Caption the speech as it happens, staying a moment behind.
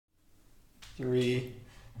3,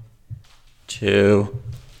 2,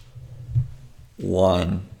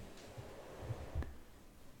 1.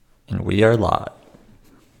 And we are live.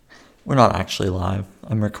 We're not actually live.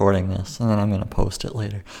 I'm recording this and then I'm going to post it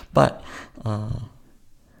later. But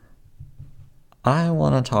I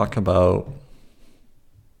want to talk about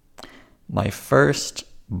my first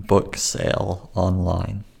book sale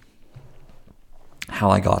online.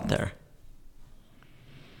 How I got there.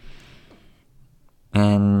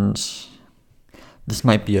 And this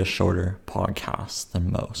might be a shorter podcast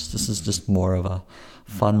than most. This is just more of a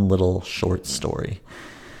fun little short story.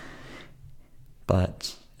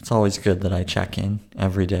 But it's always good that I check in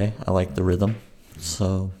every day. I like the rhythm.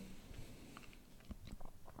 So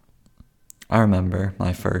I remember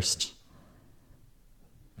my first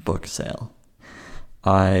book sale.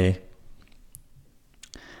 I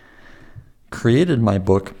created my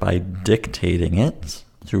book by dictating it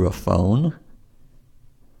through a phone.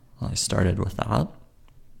 I started with that.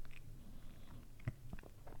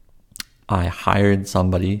 I hired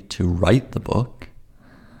somebody to write the book.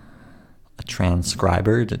 A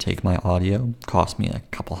transcriber to take my audio. Cost me a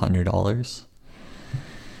couple $100.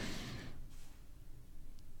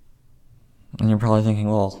 And you're probably thinking,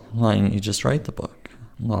 well, why didn't you just write the book?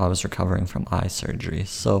 Well, I was recovering from eye surgery,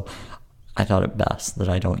 so I thought it best that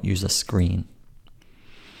I don't use a screen.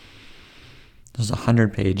 There's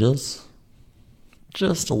 100 pages.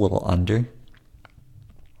 Just a little under.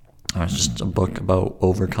 It's just a book about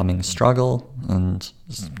overcoming struggle, and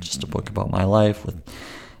just a book about my life with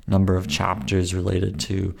a number of chapters related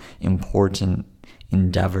to important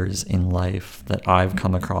endeavors in life that I've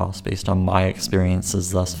come across based on my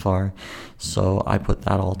experiences thus far. So I put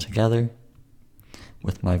that all together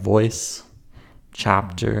with my voice,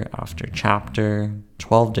 chapter after chapter,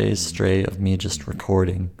 12 days straight of me just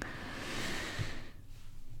recording.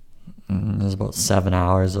 And there's about 7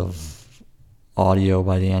 hours of audio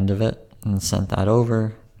by the end of it, and sent that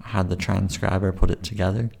over. I had the transcriber put it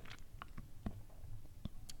together.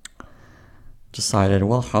 Decided,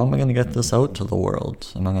 well, how am I going to get this out to the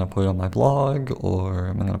world? Am I going to put it on my blog, or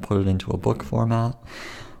am I going to put it into a book format?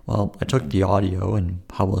 Well, I took the audio and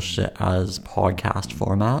published it as podcast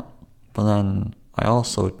format, but then I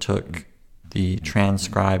also took the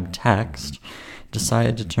transcribed text,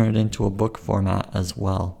 decided to turn it into a book format as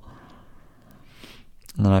well.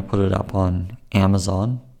 And then I put it up on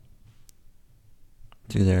Amazon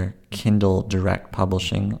through their Kindle Direct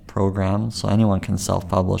Publishing program. So anyone can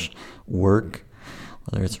self-publish work,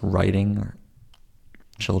 whether it's writing or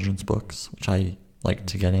children's books, which I like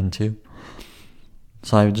to get into.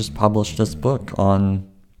 So I just published this book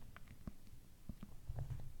on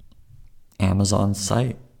Amazon's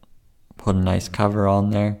site. Put a nice cover on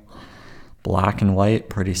there. Black and white,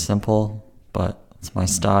 pretty simple, but it's my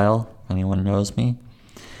style. Anyone knows me.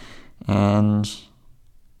 And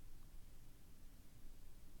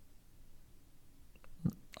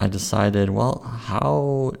I decided, well,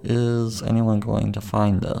 how is anyone going to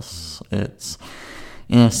find this? It's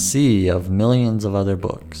in a sea of millions of other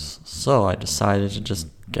books. So I decided to just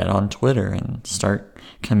get on Twitter and start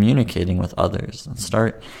communicating with others and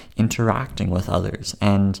start interacting with others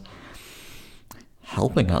and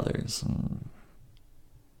helping others. And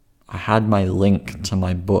I had my link to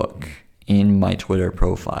my book in my Twitter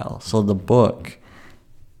profile. So the book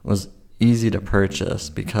was easy to purchase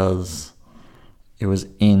because it was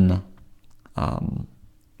in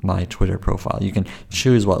my Twitter profile. You can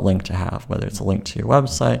choose what link to have, whether it's a link to your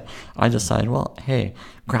website. I decided, well, hey,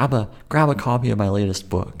 grab a copy of my latest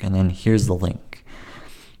book, and then here's the link.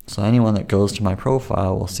 So anyone that goes to my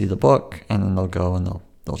profile will see the book, and then they'll go and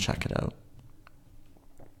they'll check it out.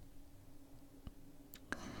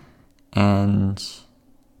 And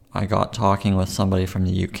I got talking with somebody from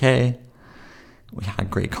the UK. We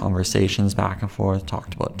had great conversations back and forth,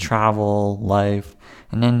 talked about travel, life,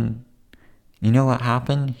 and then, you know what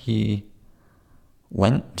happened? He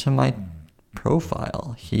went to my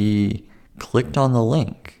profile. He clicked on the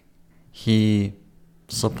link. He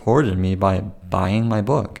supported me by buying my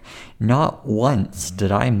book. Not once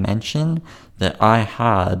did I mention that I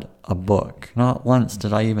had a book. Not once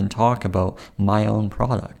did I even talk about my own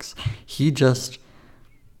products. He just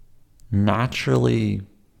naturally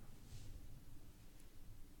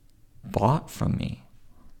bought from me.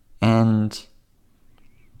 And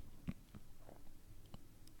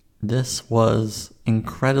this was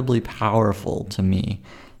incredibly powerful to me,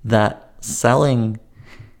 that selling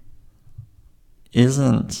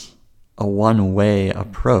isn't a one-way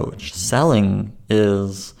approach. Selling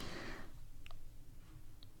is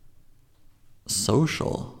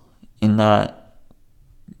social in that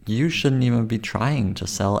you shouldn't even be trying to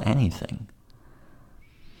sell anything.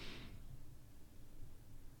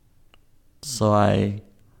 So I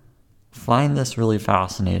find this really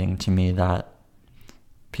fascinating to me, that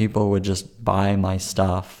people would just buy my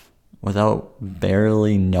stuff without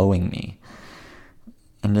barely knowing me.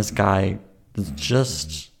 And this guy is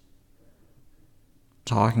just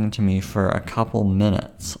talking to me for a couple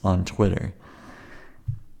minutes on Twitter.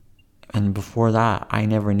 And before that, I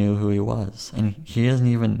never knew who he was. And he doesn't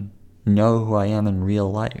even know who I am in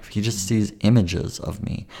real life. He just sees images of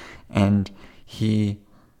me. And he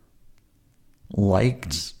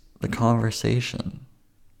liked the conversation.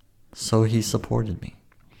 So he supported me.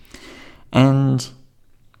 And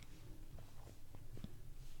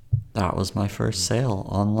that was my first sale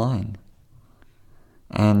online.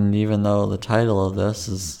 And even though the title of this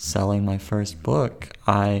is selling my first book,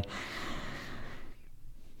 I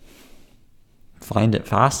find it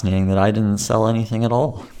fascinating that I didn't sell anything at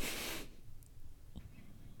all.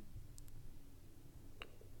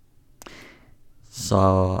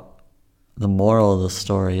 So the moral of the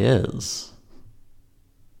story is,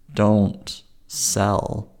 don't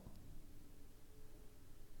sell,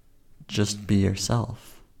 just be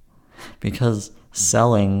yourself. Because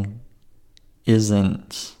selling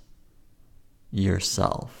isn't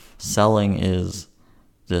yourself. Selling is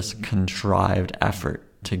this contrived effort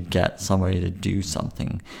to get somebody to do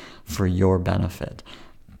something for your benefit.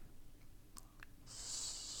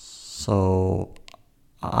 So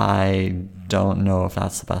I don't know if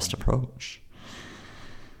that's the best approach.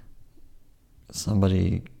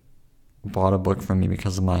 Somebody bought a book from me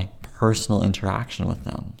because of my personal interaction with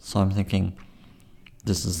them. So I'm thinking,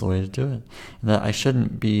 this is the way to do it. And that I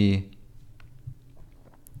shouldn't be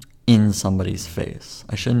in somebody's face.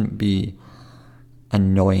 I shouldn't be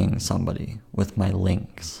annoying somebody with my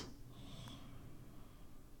links.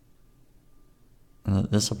 And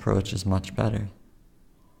that this approach is much better.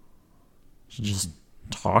 To just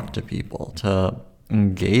talk to people, to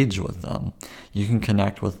engage with them. You can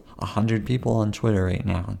connect with 100 people on Twitter right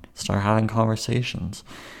now and start having conversations.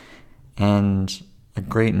 And a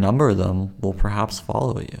great number of them will perhaps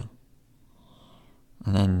follow you.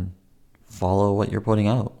 And then follow what you're putting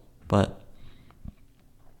out. But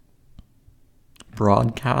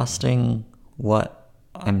broadcasting what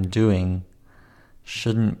I'm doing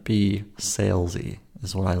shouldn't be salesy,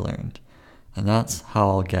 is what I learned. And that's how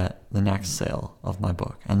I'll get the next sale of my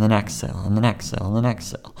book, and the next sale, and the next sale, and the next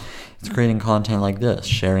sale. It's creating content like this,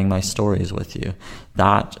 sharing my stories with you.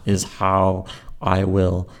 That is how I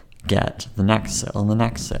will get the next sale and the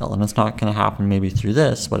next sale. And it's not going to happen maybe through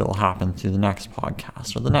this, but it will happen through the next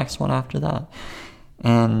podcast or the next one after that.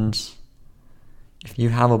 And if you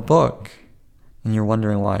have a book and you're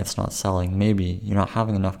wondering why it's not selling, maybe you're not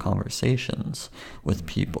having enough conversations with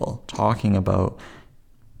people talking about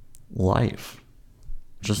life,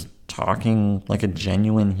 just talking like a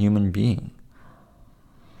genuine human being.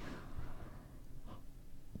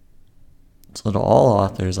 So to all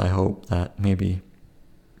authors, I hope that maybe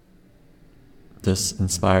this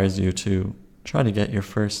inspires you to try to get your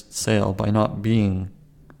first sale by not being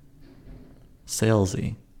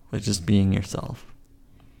salesy, but just being yourself.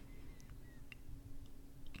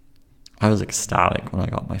 I was ecstatic when I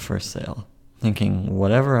got my first sale, thinking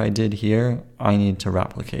whatever I did here, I need to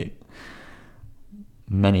replicate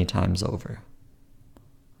many times over.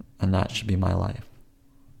 And that should be my life.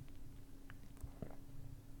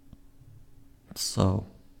 So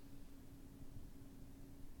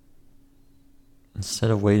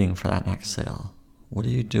instead of waiting for that next sale, what are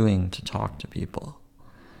you doing to talk to people?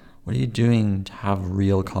 What are you doing to have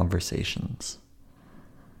real conversations?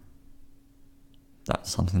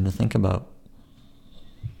 That's something to think about.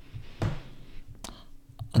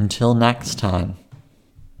 Until next time,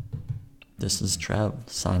 this is Trev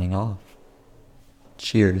signing off.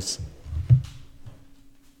 Cheers.